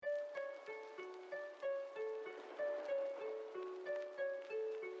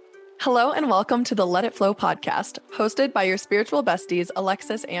Hello and welcome to the Let It Flow podcast, hosted by your spiritual besties,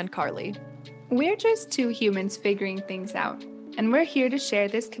 Alexis and Carly. We're just two humans figuring things out, and we're here to share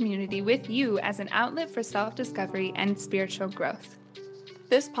this community with you as an outlet for self-discovery and spiritual growth.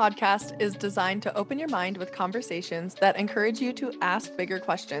 This podcast is designed to open your mind with conversations that encourage you to ask bigger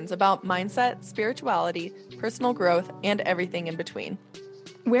questions about mindset, spirituality, personal growth, and everything in between.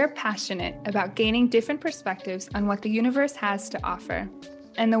 We're passionate about gaining different perspectives on what the universe has to offer.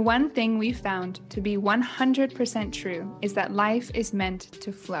 And the one thing we found to be 100% true is that life is meant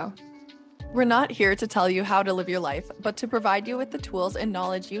to flow. We're not here to tell you how to live your life, but to provide you with the tools and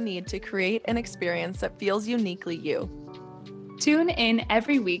knowledge you need to create an experience that feels uniquely you. Tune in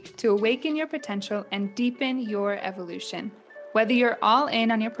every week to awaken your potential and deepen your evolution. Whether you're all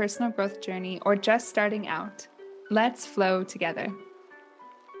in on your personal growth journey or just starting out, let's flow together.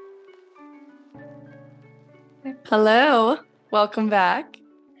 Hello, welcome back.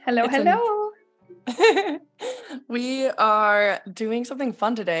 Hello. We are doing something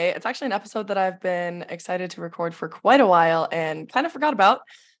fun today. It's actually an episode that I've been excited to record for quite a while and kind of forgot about,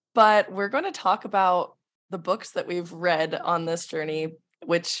 but we're going to talk about the books that we've read on this journey,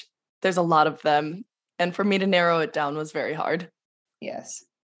 which there's a lot of them. And for me to narrow it down was very hard. Yes.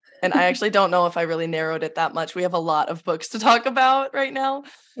 And I actually don't know if I really narrowed it that much. We have a lot of books to talk about right now.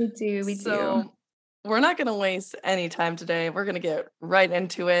 We do. We're not going to waste any time today. We're going to get right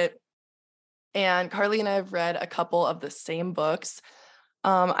into it. And Carly and I have read a couple of the same books.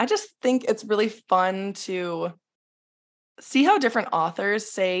 I just think it's really fun to see how different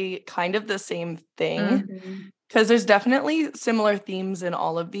authors say kind of the same thing, because there's definitely similar themes in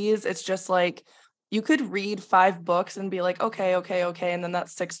all of these. It's just like you could read 5 books and be like, okay. And then that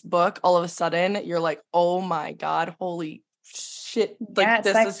 6th book, all of a sudden you're like, oh my God, holy shit. Like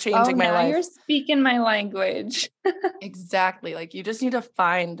this is changing my life. You're speaking my language. Exactly. Like you just need to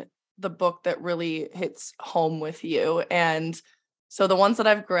find the book that really hits home with you. And so the ones that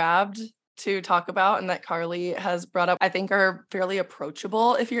I've grabbed to talk about and that Carly has brought up, I think are fairly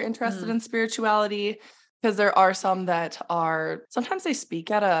approachable if you're interested in spirituality, because there are some that are, sometimes they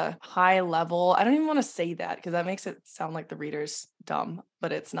speak at a high level. I don't even want to say that because that makes it sound like the reader's dumb,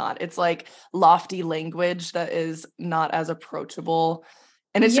 but it's not. It's like lofty language that is not as approachable.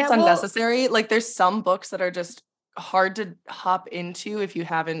 And it's just unnecessary. Like there's some books that are just hard to hop into if you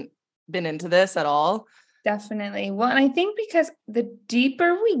haven't been into this at all. Definitely. Well, and I think because the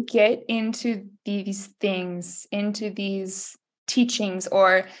deeper we get into these things, into these teachings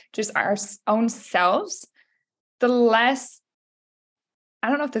or just our own selves, the less, I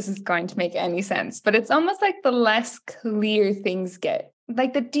don't know if this is going to make any sense, but it's almost like the less clear things get.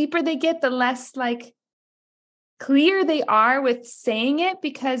 Like the deeper they get, the less like clear they are with saying it,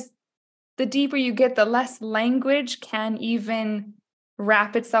 because the deeper you get, the less language can even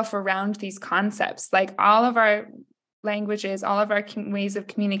wrap itself around these concepts. Like all of our languages, all of our ways of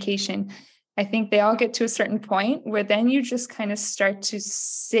communication, I think they all get to a certain point where then you just kind of start to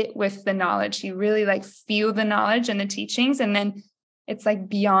sit with the knowledge. You really like feel the knowledge and the teachings. And then it's like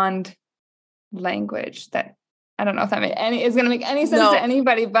beyond language. That I don't know if that is going to make any sense to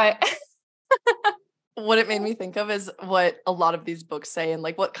anybody, but what it made me think of is what a lot of these books say. And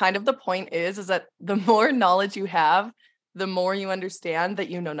like what kind of the point is that the more knowledge you have, the more you understand that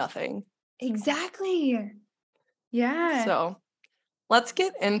you know nothing. Exactly. Yeah. So let's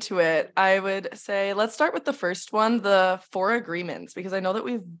get into it. I would say let's start with the first one, the 4 Agreements, because I know that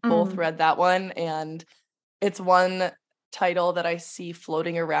we've both read that one, and it's one title that I see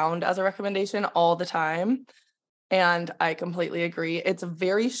floating around as a recommendation all the time. And I completely agree. It's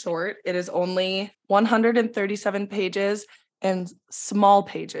very short. It is only 137 pages and small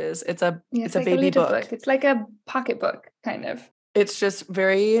pages. It's a like baby book. It's like a pocket book, kind of. It's just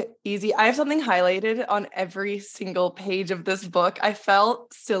very easy. I have something highlighted on every single page of this book. I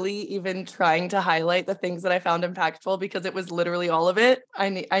felt silly even trying to highlight the things that I found impactful because it was literally all of it. I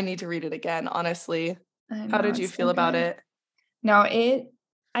need to read it again, honestly. How did you feel about it? No,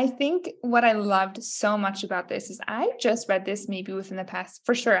 I think what I loved so much about this is I just read this maybe within the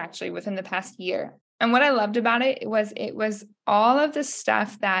past year. And what I loved about it was all of the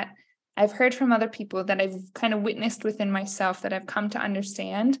stuff that I've heard from other people, that I've kind of witnessed within myself, that I've come to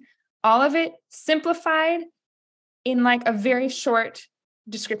understand, all of it simplified in like a very short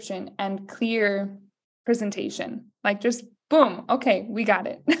description and clear presentation. Like just boom. Okay, we got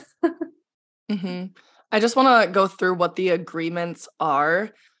it. I just want to go through what the agreements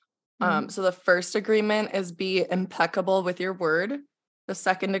are. So the first agreement is be impeccable with your word. The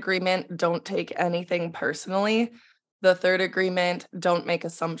second agreement, don't take anything personally. The third agreement, don't make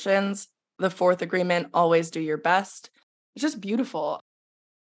assumptions. The fourth agreement, always do your best. It's just beautiful.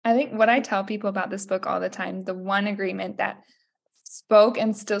 I think what I tell people about this book all the time, the one agreement that spoke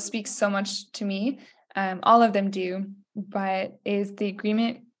and still speaks so much to me, all of them do, but is the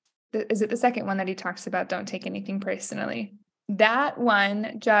agreement, is it the second one that he talks about, don't take anything personally? That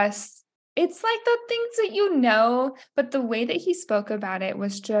one just, it's like the things that you know, but the way that he spoke about it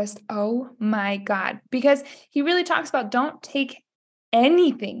was just, oh my God, because he really talks about don't take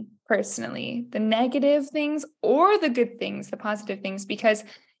anything personally, the negative things or the good things, the positive things, because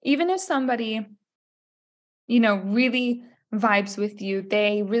even if somebody, really vibes with you,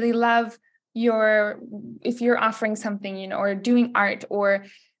 they really love if you're offering something, or doing art or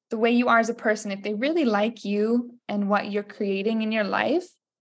the way you are as a person, if they really like you and what you're creating in your life,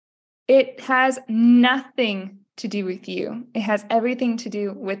 it has nothing to do with you. It has everything to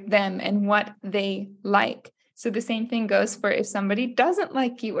do with them and what they like. So the same thing goes for if somebody doesn't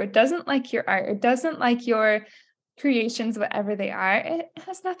like you or doesn't like your art or doesn't like your creations, whatever they are, it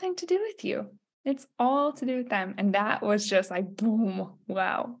has nothing to do with you. It's all to do with them. And that was just like, boom,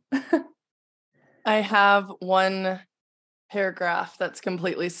 wow. I have one paragraph that's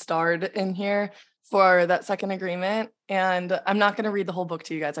completely starred in here for that second agreement. And I'm not going to read the whole book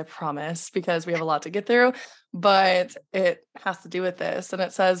to you guys, I promise, because we have a lot to get through, but it has to do with this. And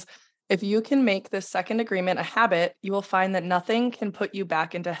it says, if you can make this second agreement a habit, you will find that nothing can put you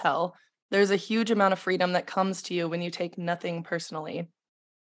back into hell. There's a huge amount of freedom that comes to you when you take nothing personally.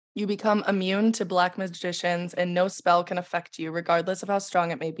 You become immune to black magicians, and no spell can affect you, regardless of how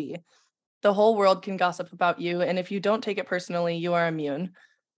strong it may be. The whole world can gossip about you, and if you don't take it personally, you are immune.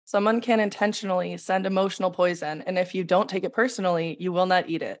 Someone can intentionally send emotional poison, and if you don't take it personally, you will not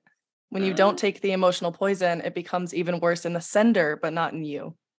eat it. When you don't take the emotional poison, it becomes even worse in the sender, but not in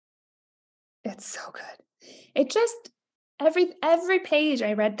you. It's so good. It just, every page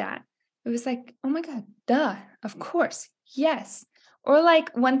I read that, it was like, oh my God, duh, of course, yes. Or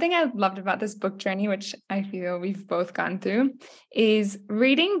like one thing I loved about this book journey, which I feel we've both gone through, is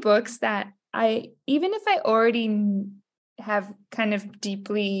reading books that even if I already have kind of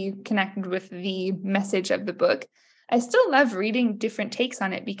deeply connected with the message of the book, I still love reading different takes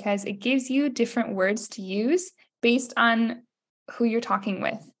on it because it gives you different words to use based on who you're talking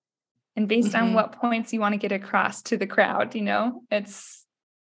with and based on what points you want to get across to the crowd,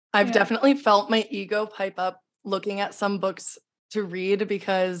 I've definitely felt my ego pipe up looking at some books to read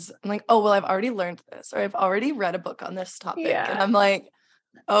because I'm like, oh, well, I've already learned this, or I've already read a book on this topic. Yeah. And I'm like,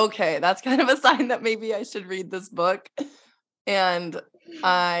 okay, that's kind of a sign that maybe I should read this book. And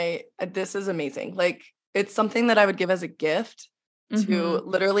this is amazing. Like, it's something that I would give as a gift to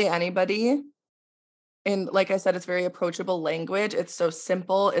literally anybody. And like I said, it's very approachable language. It's so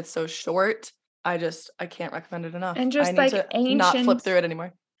simple. It's so short. I can't recommend it enough. And just I need to not flip through it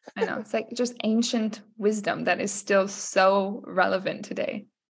anymore. I know. It's like just ancient wisdom that is still so relevant today.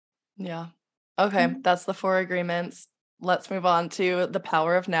 Yeah. Okay. That's the 4 agreements. Let's move on to the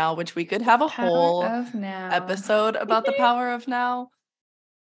power of now, which we could have a whole episode about the power of now.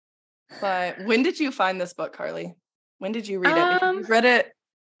 But when did you find this book, Carly? When did you read it? Because you read it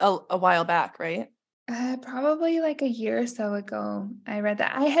a while back, right? Probably like a year or so ago, I read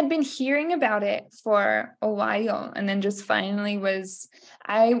that. I had been hearing about it for a while and then just finally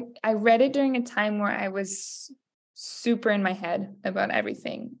I read it during a time where I was super in my head about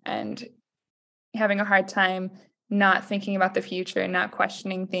everything and having a hard time not thinking about the future, not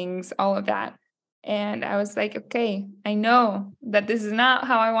questioning things, all of that. And I was like, okay, I know that this is not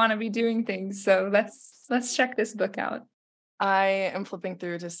how I want to be doing things. So let's check this book out. I am flipping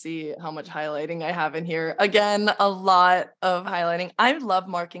through to see how much highlighting I have in here. Again, a lot of highlighting. I love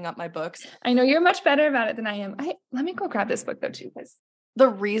marking up my books. I know you're much better about it than I am. Let me go grab this book though too, because the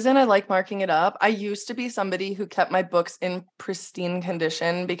reason I like marking it up, I used to be somebody who kept my books in pristine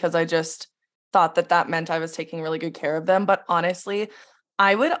condition because I just thought that meant I was taking really good care of them. But honestly,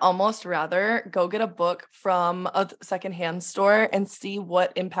 I would almost rather go get a book from a secondhand store and see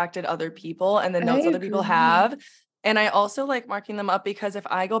what impacted other people and the notes other people have. And I also like marking them up because if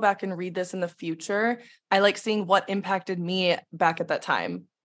I go back and read this in the future, I like seeing what impacted me back at that time.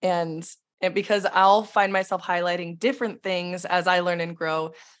 And because I'll find myself highlighting different things as I learn and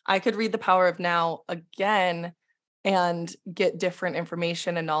grow, I could read The Power of Now again and get different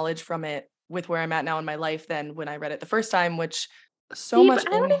information and knowledge from it with where I'm at now in my life than when I read it the first time, which much.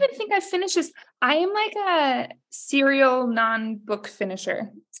 I don't even think I finished this. I am like a serial non-book finisher.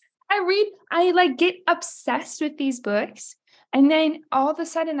 I like get obsessed with these books and then all of a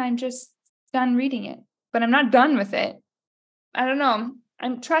sudden I'm just done reading it, but I'm not done with it. I don't know.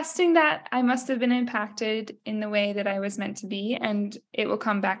 I'm trusting that I must have been impacted in the way that I was meant to be and it will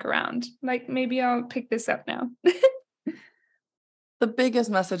come back around. Like maybe I'll pick this up now. The biggest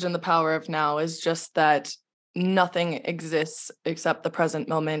message in The Power of Now is just that nothing exists except the present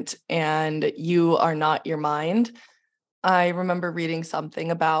moment, and you are not your mind. I remember reading something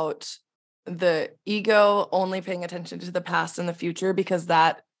about the ego only paying attention to the past and the future because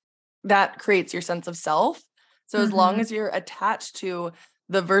that creates your sense of self. So as long as you're attached to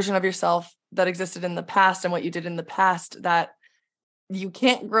the version of yourself that existed in the past and what you did in the past, that you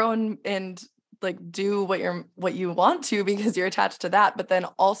can't grow and like do what you want to because you're attached to that. But then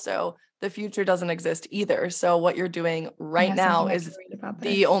also the future doesn't exist either. So what you're doing right now is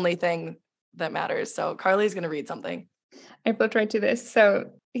the only thing that matters. So Carly's going to read something. I flipped right to this.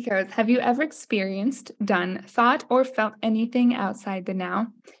 So it goes, have you ever experienced, done, thought, or felt anything outside the now?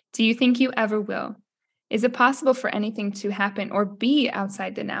 Do you think you ever will? Is it possible for anything to happen or be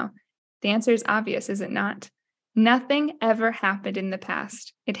outside the now? The answer is obvious, is it not? Nothing ever happened in the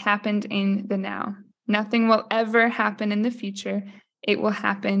past. It happened in the now. Nothing will ever happen in the future. It will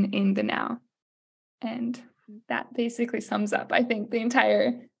happen in the now. And that basically sums up, I think, the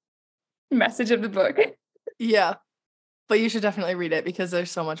entire message of the book. Yeah. But you should definitely read it because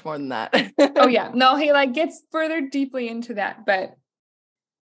there's so much more than that. Oh yeah. No, he like gets further deeply into that, but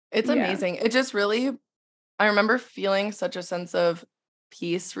it's amazing. It just really, I remember feeling such a sense of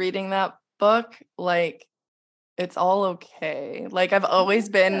peace reading that book. Like, it's all okay. Like, I've always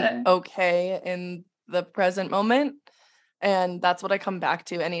been okay in the present moment. And that's what I come back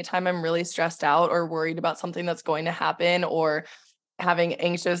to anytime I'm really stressed out or worried about something that's going to happen, or having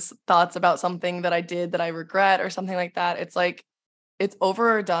anxious thoughts about something that I did that I regret or something like that. It's like, it's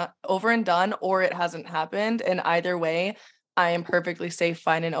over and done, or it hasn't happened. And either way, I am perfectly safe,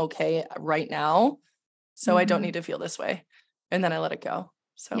 fine, and okay right now. So I don't need to feel this way. And then I let it go.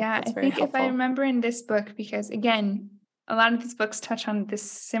 So yeah, I think helpful. If I remember in this book, because again, a lot of these books touch on these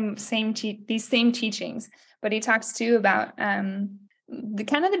same teachings, but he talks too about the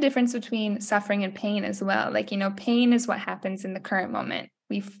kind of the difference between suffering and pain as well. Like, pain is what happens in the current moment.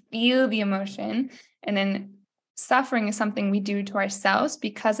 We feel the emotion, and then suffering is something we do to ourselves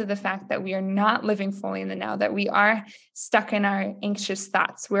because of the fact that we are not living fully in the now, that we are stuck in our anxious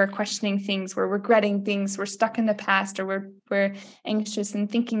thoughts. We're questioning things, we're regretting things, we're stuck in the past, or we're anxious and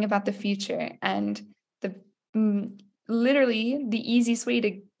thinking about the future. And literally the easiest way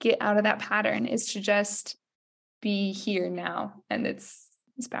to get out of that pattern is to just be here now. And it's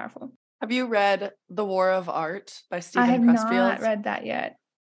powerful. Have you read The War of Art by Stephen Pressfield? I have not read that yet.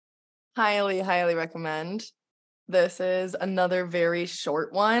 Highly, highly recommend. This is another very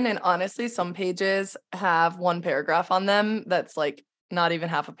short one. And honestly, some pages have one paragraph on them that's like not even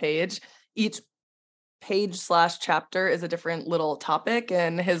half a page. Each page/chapter is a different little topic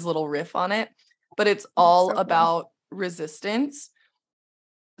and his little riff on it. But it's all about resistance.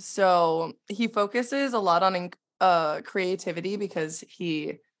 So he focuses a lot on creativity because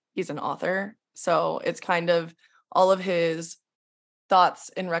he's an author. So it's kind of all of his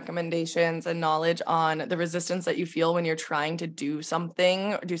thoughts and recommendations and knowledge on the resistance that you feel when you're trying to do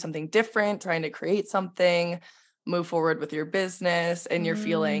something different, trying to create something, move forward with your business, and you're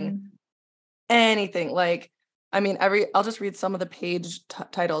feeling anything. Like, I mean, I'll just read some of the page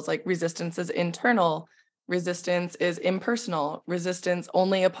titles, like resistance is internal, resistance is impersonal, resistance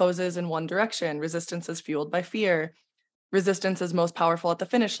only opposes in one direction, resistance is fueled by fear, resistance is most powerful at the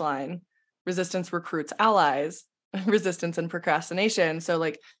finish line, resistance recruits allies, resistance and procrastination. So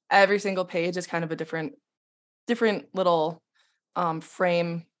like every single page is kind of a different little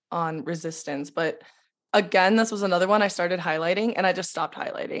frame on resistance. But again, this was another one I started highlighting and I just stopped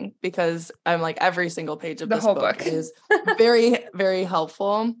highlighting because I'm like, every single page of this book is very, very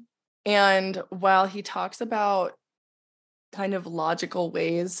helpful. And while he talks about kind of logical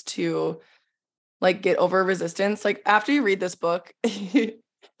ways to like get over resistance, like after you read this book,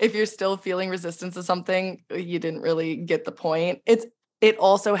 if you're still feeling resistance to something, you didn't really get the point. It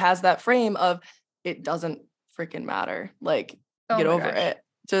also has that frame of it doesn't freaking matter. Like, get over it.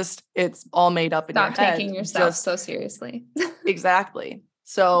 Just, it's all made up in your head. Stop taking yourself so seriously. Exactly.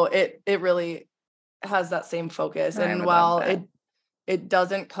 So it really has that same focus. And while it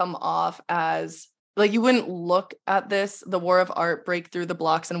doesn't come off as like, you wouldn't look at this, The War of Art, Break Through the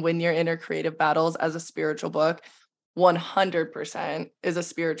Blocks and Win Your Inner Creative Battles, as a spiritual book. 100% is a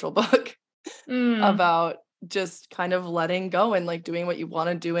spiritual book about just kind of letting go and like doing what you want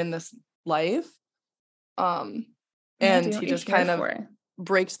to do in this life. And he just kind of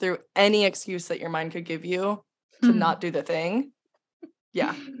breaks through any excuse that your mind could give you to not do the thing.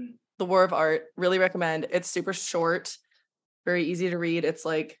 Yeah. The War of Art, really recommend. It's super short, very easy to read. It's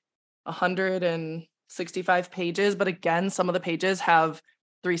like 165 pages, but again, some of the pages have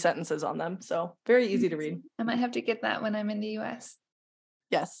 3 sentences on them. So very easy to read. I might have to get that when I'm in the US.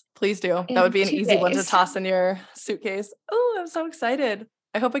 Yes, please do. That would in be an 2 easy one to days. toss in your suitcase. Oh, I'm so excited.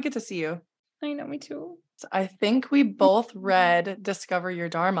 I hope I get to see you. I know, me too. So I think we both read Discover Your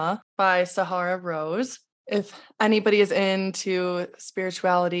Dharma by Sahara Rose. If anybody is into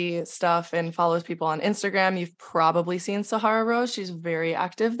spirituality stuff and follows people on Instagram, you've probably seen Sahara Rose. She's very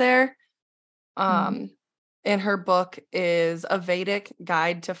active there. Mm. And her book is A Vedic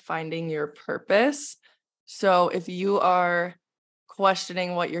Guide to Finding Your Purpose. So if you are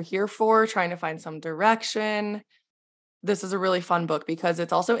questioning what you're here for, trying to find some direction, this is a really fun book because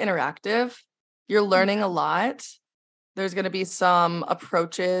it's also interactive. You're learning a lot. There's going to be some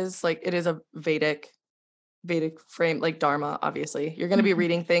approaches, like it is a Vedic frame, like Dharma, obviously. You're going to be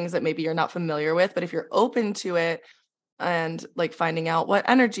reading things that maybe you're not familiar with, but if you're open to it and like finding out what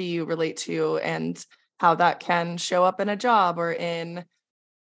energy you relate to and how that can show up in a job or in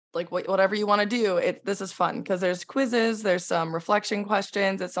like whatever you want to do, this is fun because there's quizzes, there's some reflection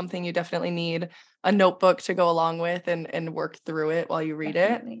questions. It's something you definitely need a notebook to go along with and work through it while you read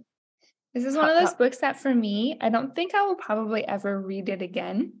Definitely. This is one of those books that for me, I don't think I will probably ever read it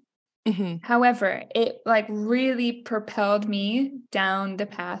again. it. However, it like really propelled me down the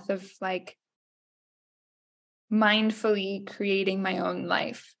path of like mindfully creating my own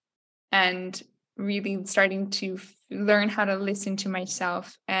life and really starting to learn how to listen to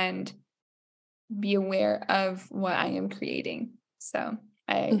myself and be aware of what I am creating. So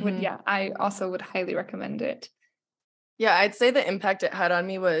I also would highly recommend it. Yeah, I'd say the impact it had on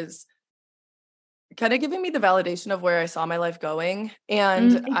me was kind of giving me the validation of where I saw my life going.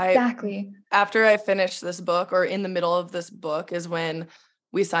 And Exactly. After I finished this book, or in the middle of this book, is when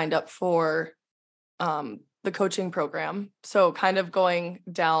we signed up for the coaching program. So kind of going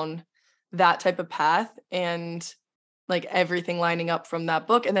down that type of path and like everything lining up from that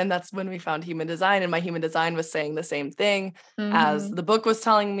book. And then that's when we found human design, and my human design was saying the same thing as the book was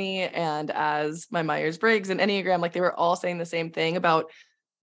telling me, and as my Myers-Briggs and Enneagram, like they were all saying the same thing about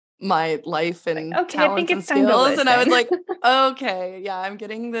my life and talents and skills. And I was like, okay, yeah, I'm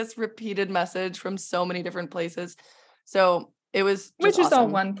getting this repeated message from so many different places. So it was which is awesome. all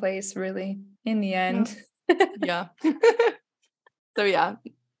one place really in the end. Yeah. So yeah,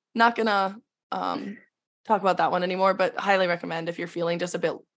 not gonna talk about that one anymore, but highly recommend if you're feeling just a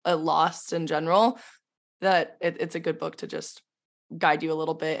bit lost in general, that it's a good book to just guide you a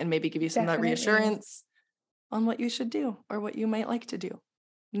little bit and maybe give you some of that reassurance on what you should do or what you might like to do.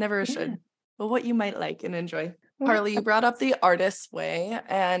 Never should, but what you might like and enjoy. Carly, you brought up The Artist's Way,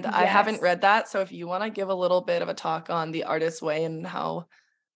 and I haven't read that. So if you want to give a little bit of a talk on The Artist's Way and how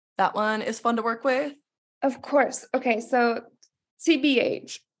that one is fun to work with. Of course. Okay, so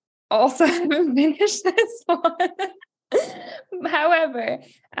TBH, also haven't finished this one. However,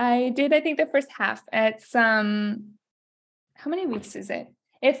 I think the first half. It's how many weeks is it?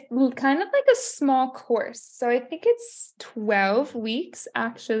 It's kind of like a small course. So I think it's 12 weeks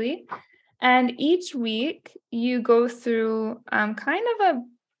actually. And each week you go through kind of a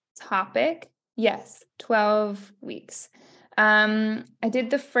topic. Yes, 12 weeks. I did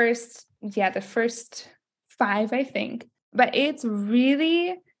the first 5, I think. But it's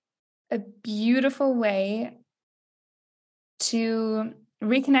really a beautiful way to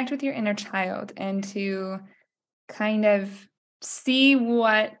reconnect with your inner child and to kind of see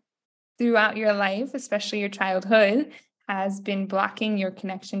what throughout your life, especially your childhood, has been blocking your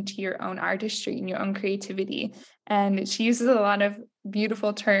connection to your own artistry and your own creativity. And she uses a lot of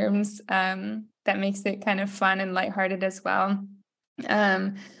beautiful terms that makes it kind of fun and lighthearted as well.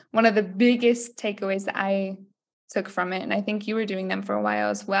 One of the biggest takeaways that I took from it, and I think you were doing them for a while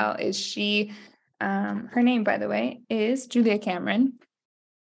as well, is she, her name, by the way, is Julia Cameron.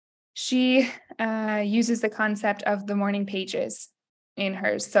 She uses the concept of the morning pages in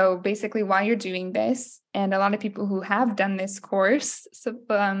hers. So basically while you're doing this, and a lot of people who have done this course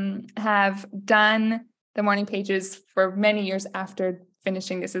have done the morning pages for many years after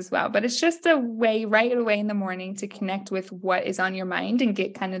finishing this as well. But it's just a way right away in the morning to connect with what is on your mind and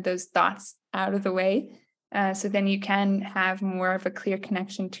get kind of those thoughts out of the way. So then you can have more of a clear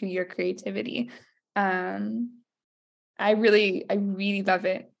connection to your creativity. I really love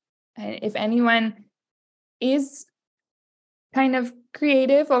it. If anyone is kind of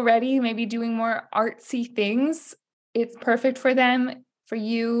creative already, maybe doing more artsy things, it's perfect for them, for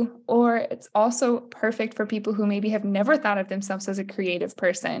you, or it's also perfect for people who maybe have never thought of themselves as a creative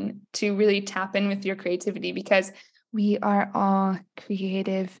person to really tap in with your creativity, because we are all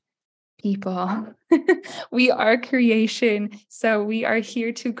creative people. We are creation. So we are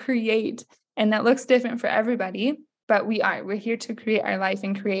here to create, and that looks different for everybody, but we're here to create our life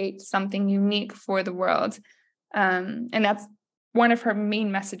and create something unique for the world. And that's one of her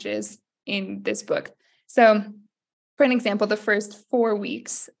main messages in this book. So for an example, the first 4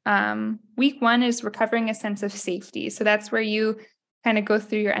 weeks, week 1 is recovering a sense of safety. So that's where you kind of go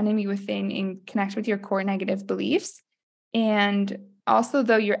through your enemy within and connect with your core negative beliefs. And also,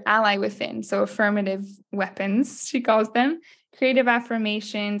 though, your ally within. So affirmative weapons, she calls them, creative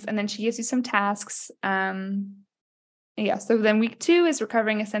affirmations. And then she gives you some tasks. So then week 2 is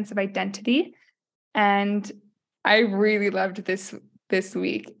recovering a sense of identity. And I really loved this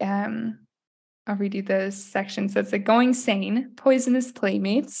week. I'll read you the section. So it's like going sane, poisonous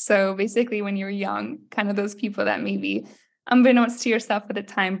playmates. So basically when you're young, kind of those people that maybe unbeknownst to yourself at the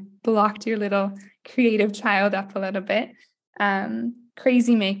time, blocked your little creative child up a little bit.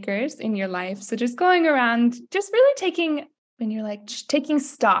 Crazy makers in your life. So just going around, just really taking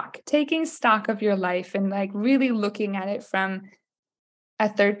stock of your life and like really looking at it from a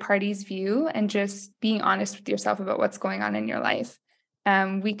third party's view and just being honest with yourself about what's going on in your life.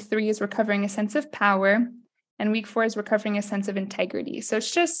 Week 3 is recovering a sense of power, and week 4 is recovering a sense of integrity. So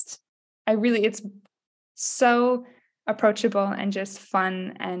it's so approachable and just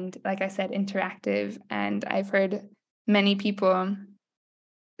fun. And like I said, interactive. And I've heard many people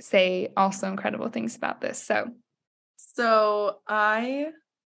say also incredible things about this. So I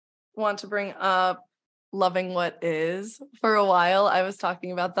want to bring up Loving What Is. For a while, I was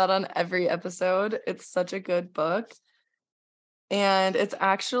talking about that on every episode. It's such a good book. And it's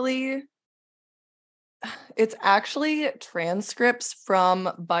actually transcripts from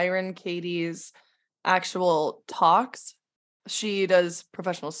Byron Katie's actual talks. She does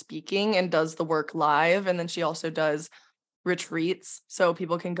professional speaking and does the work live. And then she also does retreats. So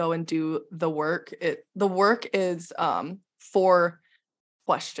people can go and do the work. The work is 4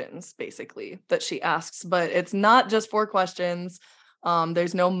 questions basically that she asks, but it's not just 4 questions.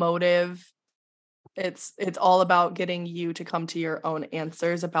 There's no motive. It's all about getting you to come to your own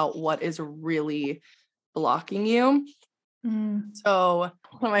answers about what is really blocking you. So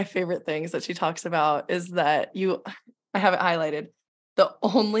one of my favorite things that she talks about is that I have it highlighted. The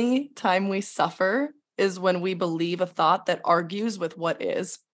only time we suffer is when we believe a thought that argues with what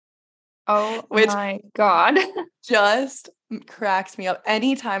is. Oh, my God. Just cracks me up.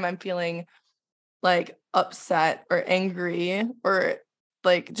 Anytime I'm feeling like upset or angry or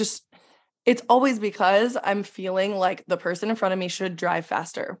like just, it's always because I'm feeling like the person in front of me should drive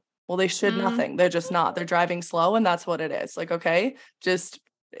faster. Well, they should nothing. They're just not. They're driving slow, and that's what it is. Like, okay,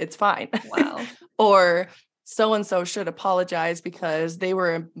 it's fine. Wow. Or so-and-so should apologize because they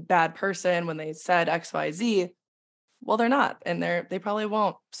were a bad person when they said XYZ. Well, they're not, and they probably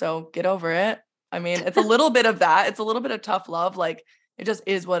won't. So get over it. I mean, it's a little bit of that. It's a little bit of tough love. Like, it just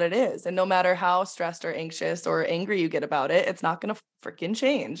is what it is. And no matter how stressed or anxious or angry you get about it, it's not going to freaking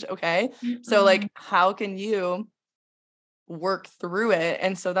change. Okay. Mm-hmm. So like, how can you work through it?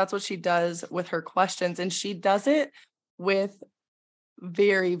 And so that's what she does with her questions. And she does it with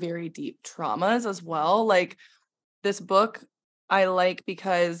very, very deep traumas as well. Like, this book I like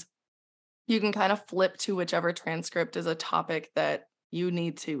because you can kind of flip to whichever transcript is a topic that you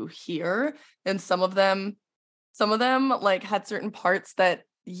need to hear. And some of them like had certain parts that,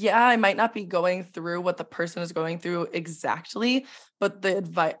 yeah, I might not be going through what the person is going through exactly, but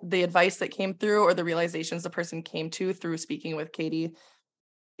the advice that came through or the realizations the person came to through speaking with Katie,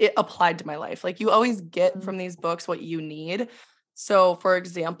 it applied to my life. Like, you always get from these books what you need. So for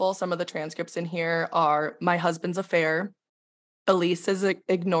example, some of the transcripts in here are: my husband's affair, Elise is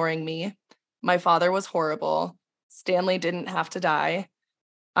ignoring me, my father was horrible, Stanley didn't have to die,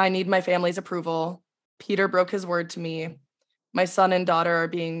 I need my family's approval, Peter broke his word to me, my son and daughter are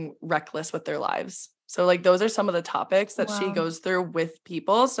being reckless with their lives. So like, those are some of the topics that she goes through with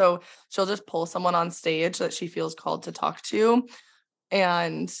people. So she'll just pull someone on stage that she feels called to talk to.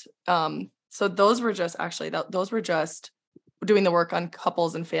 And so those were just doing the work on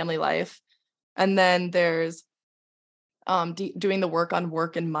couples and family life. And then there's doing the work on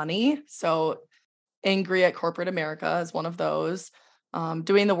work and money. So angry at corporate America is one of those.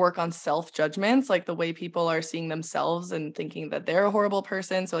 Doing the work on self-judgments, like the way people are seeing themselves and thinking that they're a horrible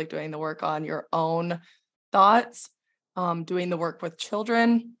person. So like doing the work on your own thoughts, doing the work with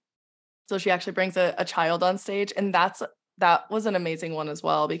children. So she actually brings a child on stage, and that was an amazing one as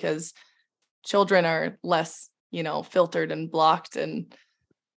well, because children are less, filtered and blocked. And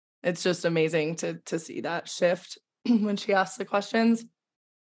it's just amazing to see that shift when she asks the questions.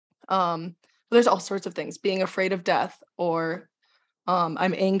 There's all sorts of things: being afraid of death, or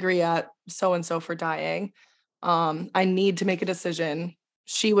I'm angry at so-and-so for dying. I need to make a decision.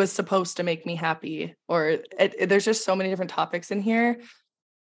 She was supposed to make me happy. Or there's just so many different topics in here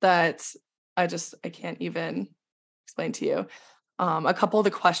that I can't even explain to you. A couple of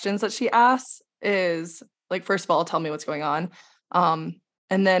the questions that she asks is like, first of all, tell me what's going on. And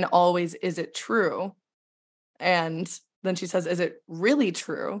then always, is it true? And then she says, is it really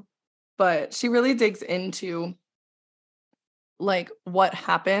true? But she really digs into like what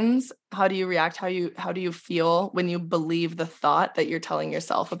happens, how do you react, how do you feel when you believe the thought that you're telling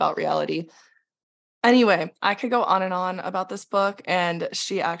yourself about reality. Anyway, I could go on and on about this book, and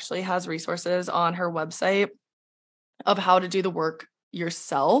she actually has resources on her website of how to do the work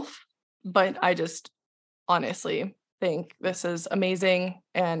yourself. But I just honestly think this is amazing.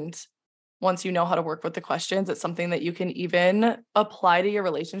 And once you know how to work with the questions, it's something that you can even apply to your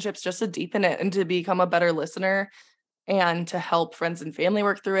relationships just to deepen it and to become a better listener and to help friends and family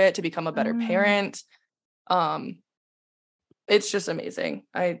work through it, to become a better parent. It's just amazing.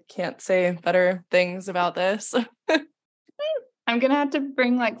 I can't say better things about this. I'm going to have to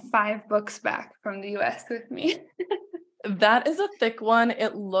bring like 5 books back from the US with me. That is a thick one.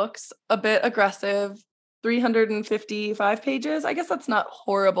 It looks a bit aggressive. 355 pages. I guess that's not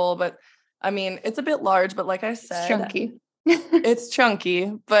horrible, but I mean, it's a bit large, but like I said, it's chunky. It's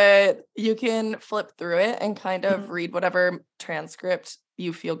chunky, but you can flip through it and kind of read whatever transcript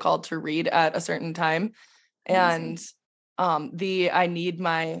you feel called to read at a certain time. Amazing. And the I need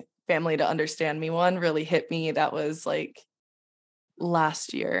my family to understand me one really hit me. That was like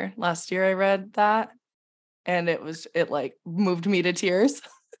last year. Last year I read that, and it like moved me to tears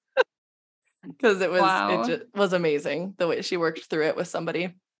because it just was amazing the way she worked through it with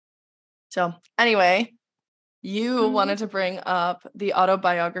somebody. So anyway, you wanted to bring up the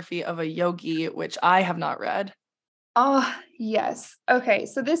autobiography of a yogi, which I have not read. Oh, yes. Okay.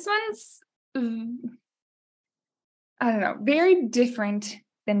 So this one's, I don't know, very different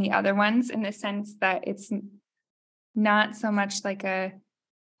than the other ones in the sense that it's not so much like a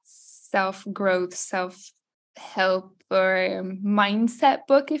self-growth, self-help or mindset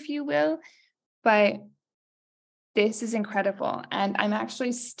book, if you will, but this is incredible. And I'm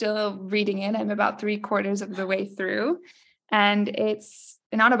actually still reading it. I'm about 3/4 of the way through. And it's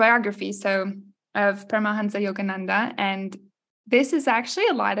an autobiography, so of Paramahansa Yogananda. And this is actually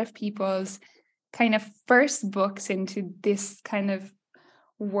a lot of people's kind of first books into this kind of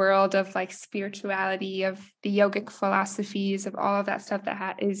world of like spirituality, of the yogic philosophies, of all of that stuff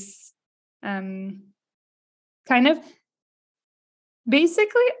that is kind of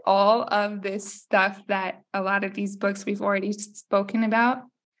basically all of this stuff that a lot of these books we've already spoken about,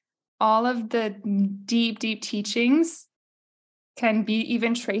 all of the deep, deep teachings can be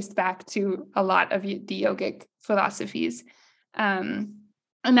even traced back to a lot of the yogic philosophies. And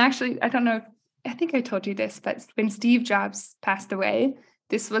actually, I don't know, I think I told you this, but when Steve Jobs passed away,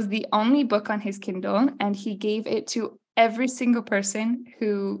 this was the only book on his Kindle, and he gave it to every single person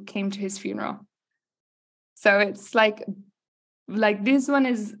who came to his funeral. So it's like this one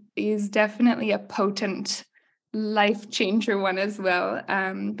is definitely a potent life changer one as well.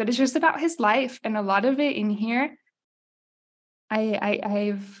 But it's just about his life, and a lot of it in here.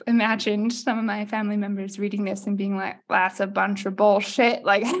 I've imagined some of my family members reading this and being like, well, that's a bunch of bullshit.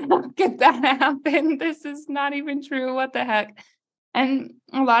 Like, how could that happen? This is not even true. What the heck? And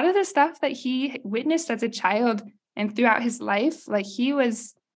a lot of the stuff that he witnessed as a child and throughout his life, like he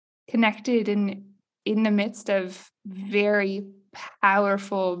was connected in the midst of very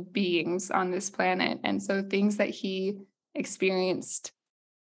powerful beings on this planet. And so things that he experienced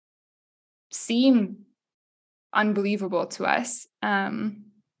seem unbelievable to us.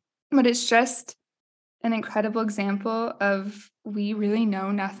 But it's just an incredible example of we really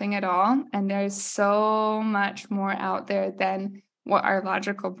know nothing at all. And there's so much more out there than what our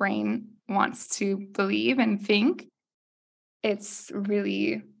logical brain wants to believe and think. It's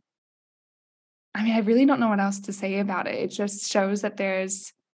really, I mean, I really don't know what else to say about it. It just shows that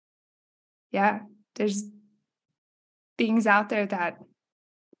there's things out there that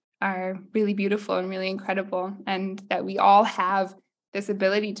are really beautiful and really incredible, and that we all have this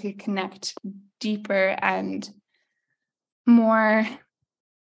ability to connect deeper and more.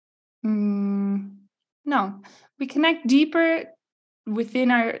 We connect deeper within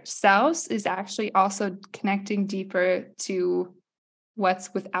ourselves is actually also connecting deeper to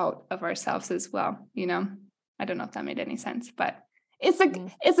what's without of ourselves as well. You know, I don't know if that made any sense, but it's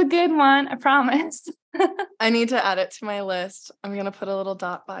a good one. I promise. I need to add it to my list. I'm going to put a little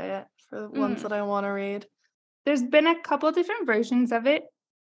dot by it for the ones that I want to read. There's been a couple different versions of it.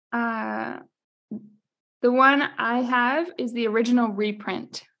 The one I have is the original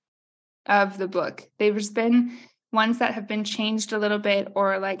reprint of the book. There's been ones that have been changed a little bit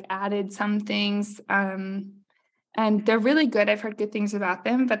or like added some things. And they're really good. I've heard good things about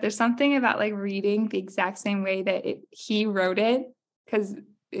them, but there's something about like reading the exact same way that he wrote it, because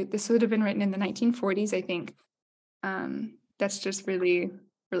this would have been written in the 1940s, I think. That's just really,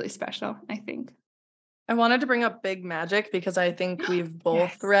 really special, I think. I wanted to bring up Big Magic because I think we've both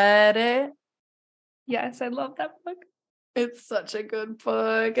Yes. read it. Yes, I love that book. It's such a good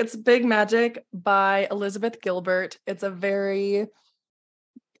book. It's Big Magic by Elizabeth Gilbert. It's a very,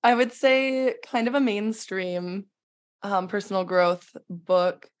 I would say, kind of a mainstream personal growth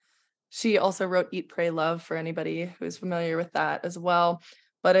book. She also wrote Eat, Pray, Love for anybody who's familiar with that as well.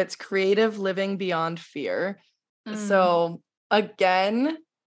 But it's creative living beyond fear. So again,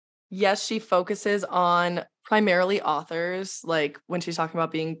 yes, she focuses on primarily authors, like when she's talking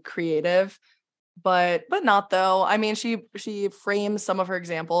about being creative, but not though. I mean, she frames some of her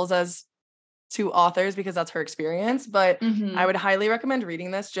examples as to authors because that's her experience, but I would highly recommend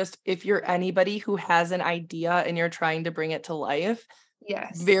reading this just if you're anybody who has an idea and you're trying to bring it to life.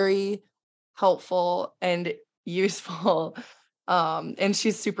 Yes. Very helpful and useful. And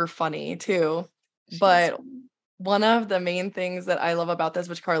she's super funny too. But one of the main things that I love about this,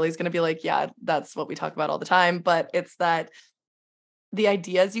 which Carly's going to be like, yeah, that's what we talk about all the time, but it's that the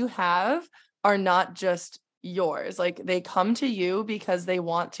ideas you have are not just yours. Like they come to you because they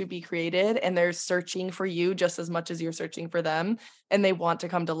want to be created and they're searching for you just as much as you're searching for them, and they want to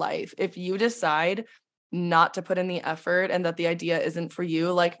come to life. If you decide not to put in the effort and that the idea isn't for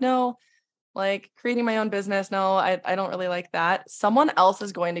you, like, no, like creating my own business, no, I don't really like that. Someone else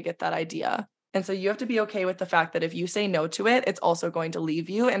is going to get that idea. And so you have to be okay with the fact that if you say no to it, it's also going to leave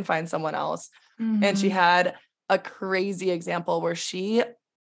you and find someone else. And she had a crazy example where she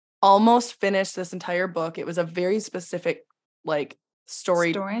almost finished this entire book. It was a very specific like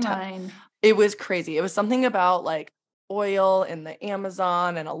storyline. It was crazy. It was something about like oil in the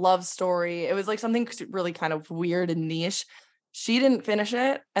Amazon and a love story. It was like something really kind of weird and niche. She didn't finish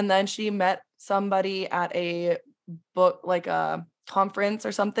it. And then she met somebody at a book, like a conference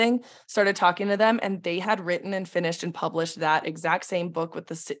or something, started talking to them, and they had written and finished and published that exact same book with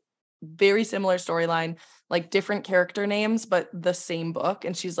the very similar storyline, like different character names, but the same book.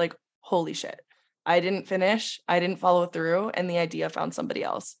 And she's like, holy shit, I didn't finish. I didn't follow through. And the idea found somebody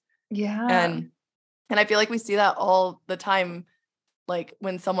else. Yeah. And I feel like we see that all the time. Like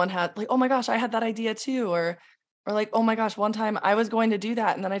when someone had like, oh my gosh, I had that idea too. Or like, oh my gosh, one time I was going to do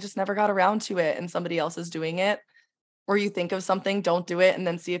that and then I just never got around to it and somebody else is doing it. Or you think of something, don't do it, and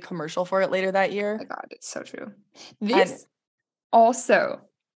then see a commercial for it later that year. Oh my God, it's so true. This also,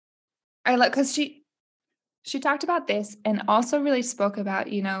 I like, because she talked about this and also really spoke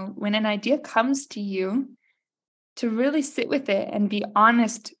about, you know, when an idea comes to you, to really sit with it and be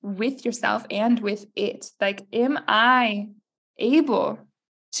honest with yourself and with it. Like, am I able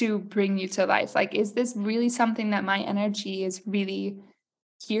to bring you to life? Like, is this really something that my energy is really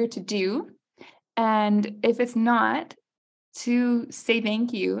here to do? And if it's not, to say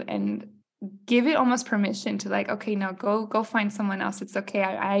thank you and give it almost permission to like, okay, no, go find someone else. It's okay.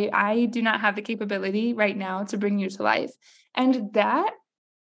 I do not have the capability right now to bring you to life. And that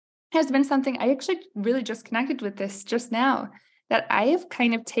has been something I actually really just connected with this just now, that I have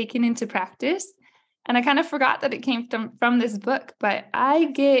kind of taken into practice. And I kind of forgot that it came from this book, but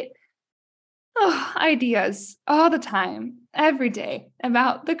I get ideas all the time, every day,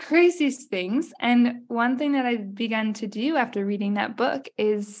 about the craziest things. And one thing that I've begun to do after reading that book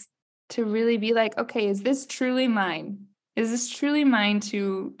is to really be like, okay, is this truly mine? Is this truly mine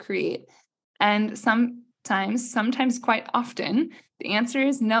to create? And sometimes quite often, the answer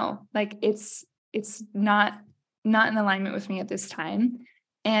is no. Like it's not in alignment with me at this time.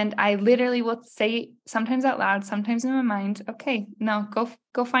 And I literally will say sometimes out loud, sometimes in my mind, okay, no,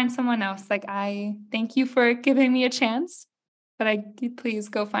 go find someone else. Like, I thank you for giving me a chance, but please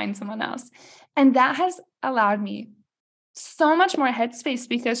go find someone else. And that has allowed me so much more headspace,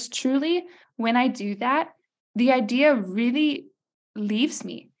 because truly when I do that, the idea really leaves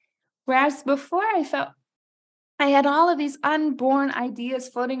me. Whereas before I felt I had all of these unborn ideas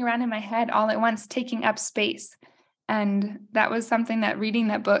floating around in my head all at once, taking up space. And that was something that reading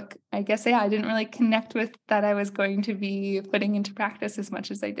that book, I guess, I didn't really connect with, that I was going to be putting into practice as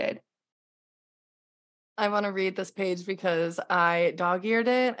much as I did. I want to read this page because I dog-eared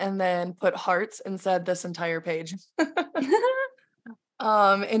it and then put hearts and said this entire page.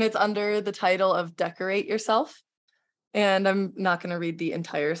 And it's under the title of Decorate Yourself. And I'm not going to read the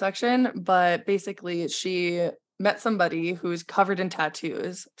entire section, but basically she met somebody who's covered in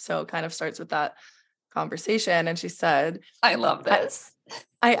tattoos. So it kind of starts with that conversation, and she said, I love this.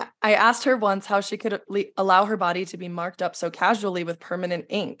 I asked her once how she could allow her body to be marked up so casually with permanent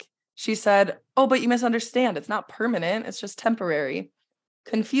ink. She said, "Oh, but you misunderstand. It's not permanent. It's just temporary."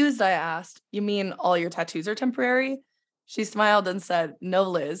 Confused, I asked, "You mean all your tattoos are temporary?" She smiled and said, "No,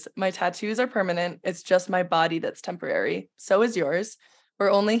 Liz, my tattoos are permanent. It's just my body that's temporary. So is yours.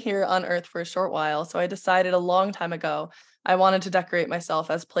 We're only here on Earth for a short while, so I decided a long time ago I wanted to decorate myself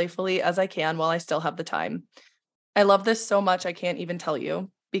as playfully as I can while I still have the time. I love this so much I can't even tell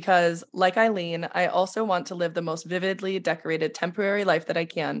you, because, like Eileen, I also want to live the most vividly decorated temporary life that I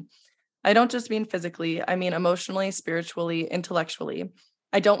can. I don't just mean physically, I mean emotionally, spiritually, intellectually.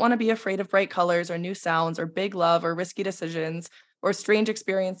 I don't want to be afraid of bright colors or new sounds or big love or risky decisions or strange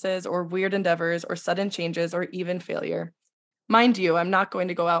experiences or weird endeavors or sudden changes or even failure. Mind you, I'm not going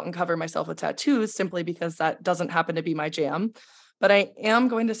to go out and cover myself with tattoos simply because that doesn't happen to be my jam. But I am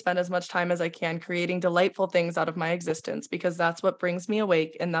going to spend as much time as I can creating delightful things out of my existence because that's what brings me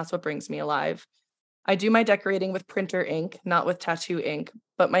awake and that's what brings me alive. I do my decorating with printer ink, not with tattoo ink,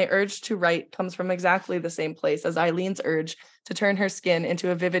 but my urge to write comes from exactly the same place as Eileen's urge to turn her skin into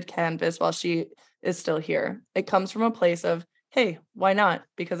a vivid canvas while she is still here. It comes from a place of, hey, why not?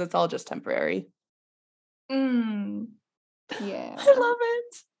 Because it's all just temporary. Mm, yeah. I love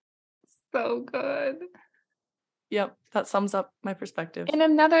it. So good. Yep, that sums up my perspective.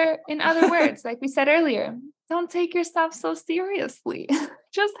 In other words, like we said earlier, don't take yourself so seriously.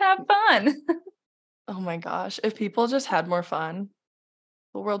 Just have fun. Oh my gosh, if people just had more fun,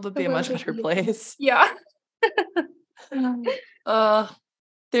 the world would be a much better place. Yeah. uh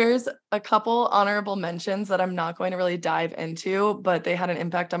there's a couple honorable mentions that I'm not going to really dive into, but they had an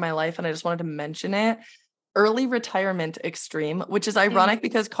impact on my life and I just wanted to mention it. Early Retirement Extreme, which is ironic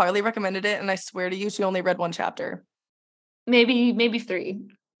because Carly recommended it and I swear to you she only read one chapter. Maybe 3.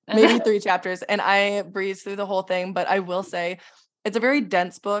 Maybe 3 chapters, and I breezed through the whole thing, but I will say it's a very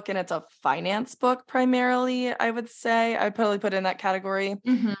dense book and it's a finance book primarily, I would say. I'd probably put it in that category.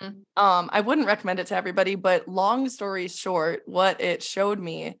 Mm-hmm. I wouldn't recommend it to everybody, but long story short, what it showed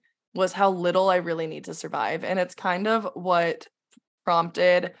me was how little I really need to survive. And it's kind of what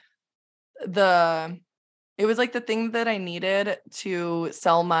prompted it was like the thing that I needed to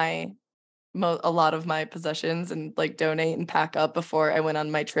sell a lot of my possessions and like donate and pack up before I went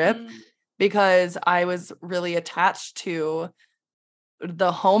on my trip because I was really attached to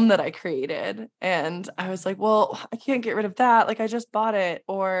the home that I created. And I was like, well, I can't get rid of that. Like I just bought it.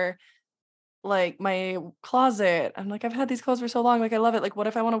 Or like my closet. I'm like, I've had these clothes for so long. Like I love it. Like, what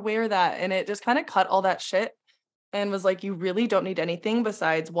if I want to wear that? And it just kind of cut all that shit and was like, you really don't need anything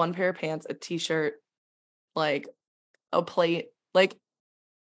besides one pair of pants, a t-shirt, like a plate. Like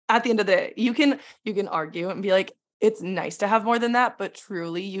at the end of the day, you can argue and be like, it's nice to have more than that, but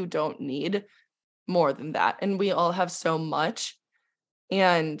truly you don't need more than that. And we all have so much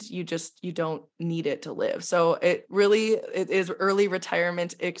and you don't need it to live. So it is Early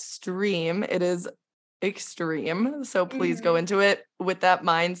Retirement Extreme. It is extreme. So please go into it with that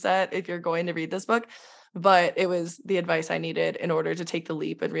mindset if you're going to read this book. But it was the advice I needed in order to take the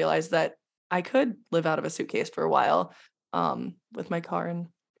leap and realize that I could live out of a suitcase for a while with my car and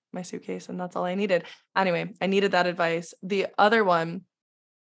my suitcase, and that's all I needed. Anyway, I needed that advice. The other one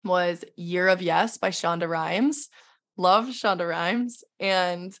was Year of Yes by Shonda Rhimes. Love Shonda Rhimes.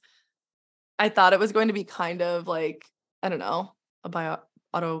 And I thought it was going to be kind of like, I don't know, a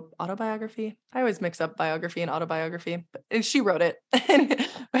autobiography. I always mix up biography and autobiography, but she wrote it.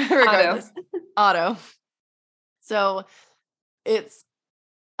 Regardless. Auto. So it's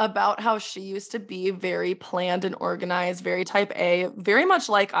about how she used to be very planned and organized, very type A, very much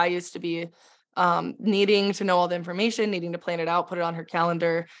like I used to be, needing to know all the information, needing to plan it out, put it on her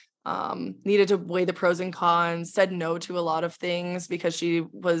calendar, needed to weigh the pros and cons, said no to a lot of things because she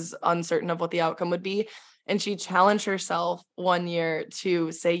was uncertain of what the outcome would be. And she challenged herself one year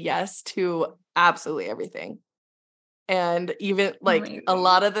to say yes to absolutely everything. And even like a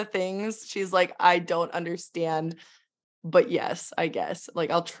lot of the things, she's like, I don't understand, but yes, I guess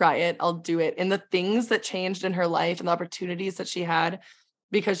like I'll try it. I'll do it. And the things that changed in her life and the opportunities that she had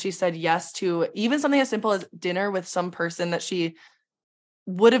because she said yes to even something as simple as dinner with some person that she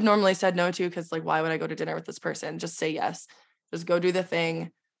would have normally said no to because like, why would I go to dinner with this person? Just say yes. Just go do the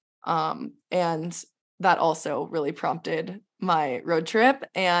thing. And that also really prompted my road trip.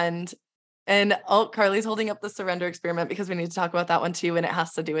 And Carly's holding up the surrender experiment because we need to talk about that one too. And it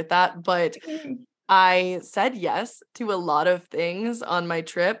has to do with that. But I said yes to a lot of things on my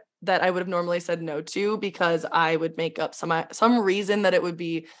trip that I would have normally said no to because I would make up some reason that it would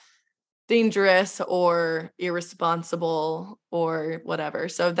be dangerous or irresponsible or whatever.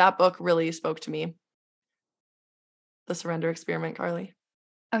 So that book really spoke to me. The Surrender Experiment, Carly.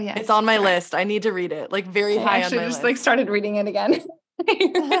 Oh yeah. It's on my list. I need to read it. Like very high on my list. Like started reading it again.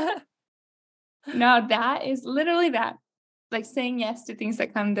 No, that is literally that, like saying yes to things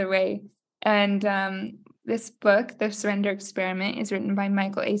that come their way. And this book, The Surrender Experiment, is written by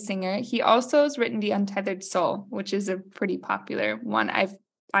Michael A. Singer. He also has written The Untethered Soul, which is a pretty popular one. I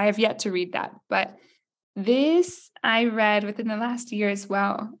have yet to read that, but this I read within the last year as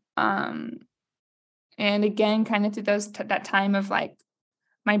well. And again, kind of through that time of like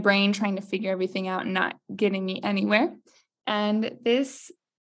my brain trying to figure everything out and not getting me anywhere. And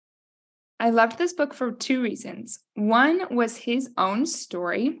I loved this book for two reasons. One was his own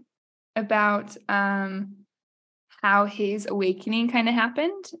story about how his awakening kind of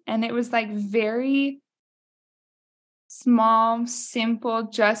happened. And it was like very small, simple,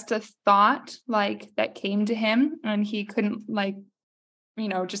 just a thought like that came to him. And he couldn't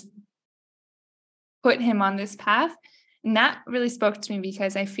just put him on this path. And that really spoke to me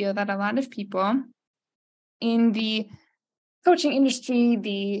because I feel that a lot of people in the coaching industry,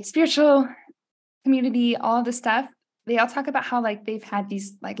 the spiritual community, all the stuff, they all talk about how like they've had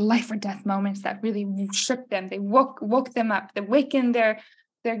these like life or death moments that really shook them. They woke them up, they awakened their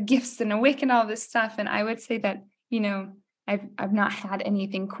gifts and awakened all this stuff. And I would say that, I've not had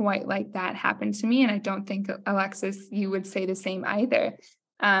anything quite like that happen to me. And I don't think, Alexis, you would say the same either.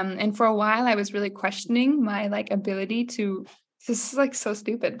 And for a while I was really questioning my like ability to, this is like so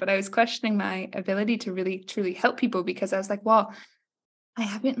stupid, but I was questioning my ability to really truly help people because I was like, well, I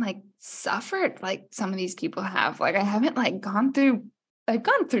haven't like suffered like some of these people have. Like I haven't like I've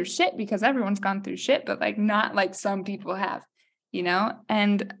gone through shit because everyone's gone through shit, but like not like some people have,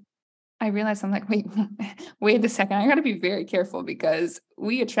 And I realized I'm like, wait a second. I got to be very careful because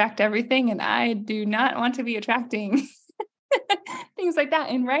we attract everything and I do not want to be attracting things like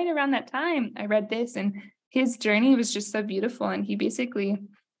that. And right around that time, I read this and his journey was just so beautiful. And he basically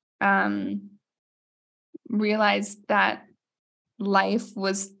realized that life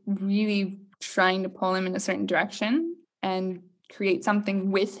was really trying to pull him in a certain direction and create something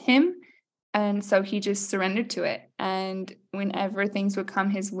with him. And so he just surrendered to it. And whenever things would come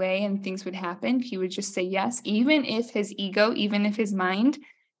his way and things would happen, he would just say yes, even if his ego, even if his mind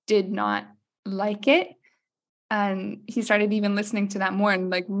did not like it. And he started even listening to that more and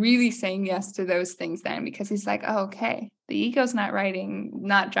like really saying yes to those things then, because he's like, oh, okay, the ego's not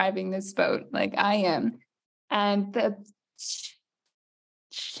driving this boat like I am. And the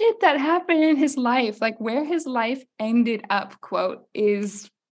shit that happened in his life, like where his life ended up, quote, is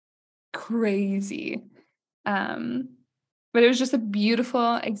crazy. But it was just a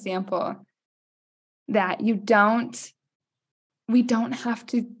beautiful example that we don't have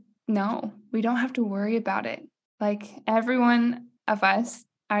to know. We don't have to worry about it. Like every one of us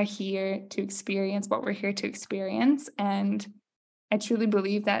are here to experience what we're here to experience. And I truly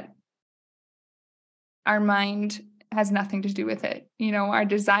believe that our mind has nothing to do with it. Our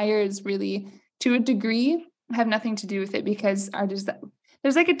desires really, to a degree, have nothing to do with it because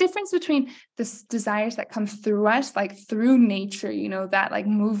there's like a difference between the desires that come through us, like through nature, that like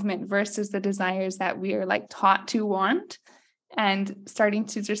movement versus the desires that we are like taught to want. And starting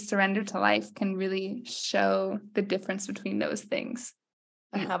to just surrender to life can really show the difference between those things.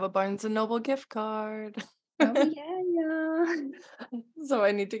 I have a Barnes & Noble gift card. Oh, yeah. So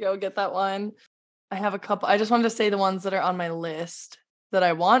I need to go get that one. I have a couple. I just wanted to say the ones that are on my list that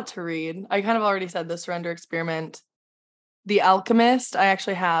I want to read. I kind of already said The Surrender Experiment. The Alchemist, I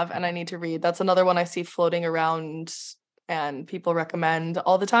actually have, and I need to read. That's another one I see floating around and people recommend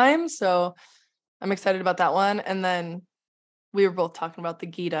all the time. So I'm excited about that one. And then we were both talking about the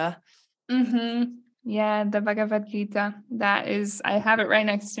Gita. Mm-hmm. Yeah, the Bhagavad Gita. I have it right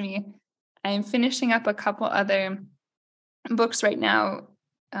next to me. I'm finishing up a couple other books right now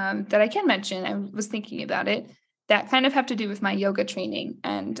that I can mention. I was thinking about it that kind of have to do with my yoga training.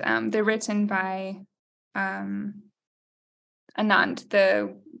 And they're written by Anand,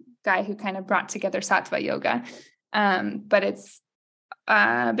 the guy who kind of brought together Sattva Yoga. But it's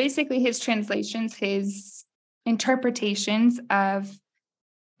basically his translations, his interpretations of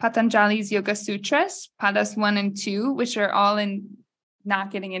Patanjali's Yoga Sutras, Padas 1 and 2, which are all in, not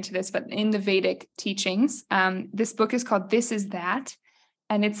getting into this, but in the Vedic teachings. This book is called This Is That.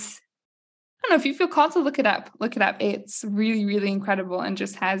 And it's, I don't know, if you feel called to look it up. It's really, really incredible and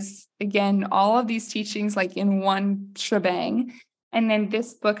just has, again, all of these teachings like in one shebang. And then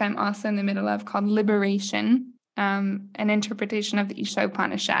this book I'm also in the middle of called Liberation, an interpretation of the Isha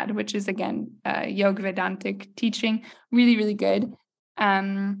Upanishad, which is, again, Yoga Vedantic teaching. Really, really good.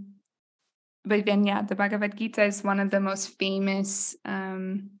 But then, yeah, the Bhagavad Gita is one of the most famous.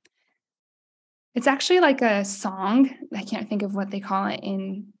 It's actually like a song. I can't think of what they call it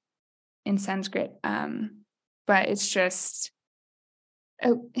in Sanskrit. But it's just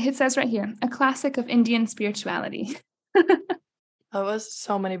Oh, it says right here, a classic of Indian spirituality. That was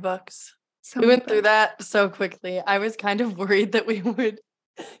so many books. So we many went through books. that so quickly. I was kind of worried that we would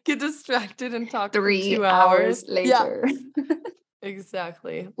get distracted and talk for 3 2 hours hours. later. Yeah,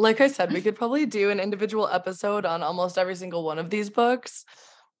 exactly. Like I said, we could probably do an individual episode on almost every single one of these books.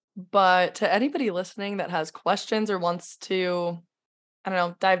 But to anybody listening that has questions or wants to, I don't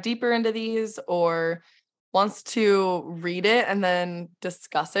know, dive deeper into these or wants to read it and then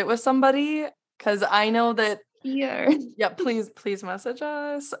discuss it with somebody, because I know that Here. yeah, please message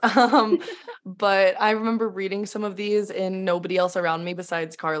us. But I remember reading some of these and nobody else around me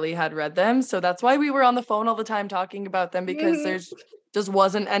besides Carly had read them. So that's why we were on the phone all the time talking about them, because there's just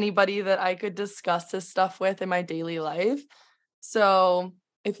wasn't anybody that I could discuss this stuff with in my daily life. So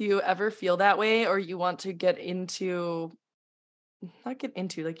if you ever feel that way, or you want to not get into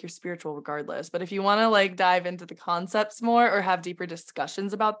like your spiritual regardless, but if you want to like dive into the concepts more or have deeper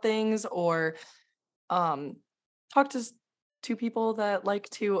discussions about things, or talk to two people that like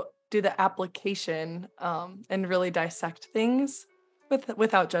to do the application and really dissect things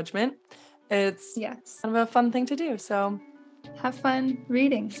without judgment, it's Yes. kind of a fun thing to do. So Have fun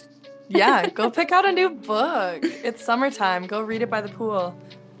reading. yeah, go pick out a new book. It's summertime. Go read it by the pool.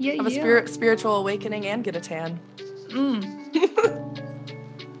 Yeah, Have a spiritual awakening and get a tan.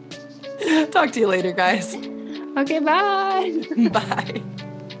 Talk to you later, guys. Okay, bye. Bye.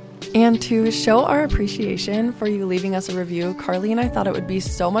 And to show our appreciation for you leaving us a review, Carly and I thought it would be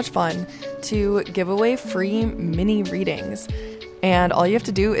so much fun to give away free mini readings. And all you have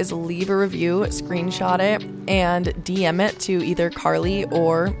to do is leave a review, screenshot it, and DM it to either Carly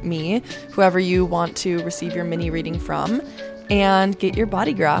or me, whoever you want to receive your mini reading from, and get your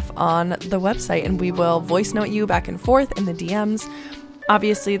body graph on the website, and we will voice note you back and forth in the DMs.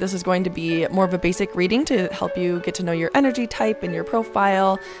 Obviously, this is going to be more of a basic reading to help you get to know your energy type and your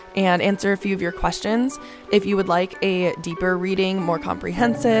profile and answer a few of your questions. If you would like a deeper reading, more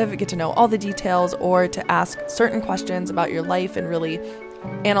comprehensive, get to know all the details, or to ask certain questions about your life and really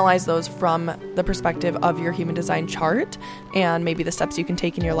analyze those from the perspective of your human design chart and maybe the steps you can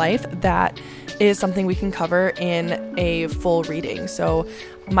take in your life, that is something we can cover in a full reading. So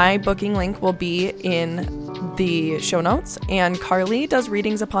my booking link will be in the show notes, and Carly does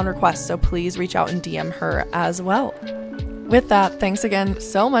readings upon request, so please reach out and DM her as well. With that, thanks again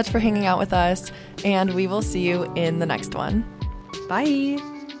so much for hanging out with us, and we will see you in the next one. Bye.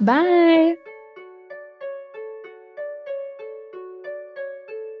 Bye.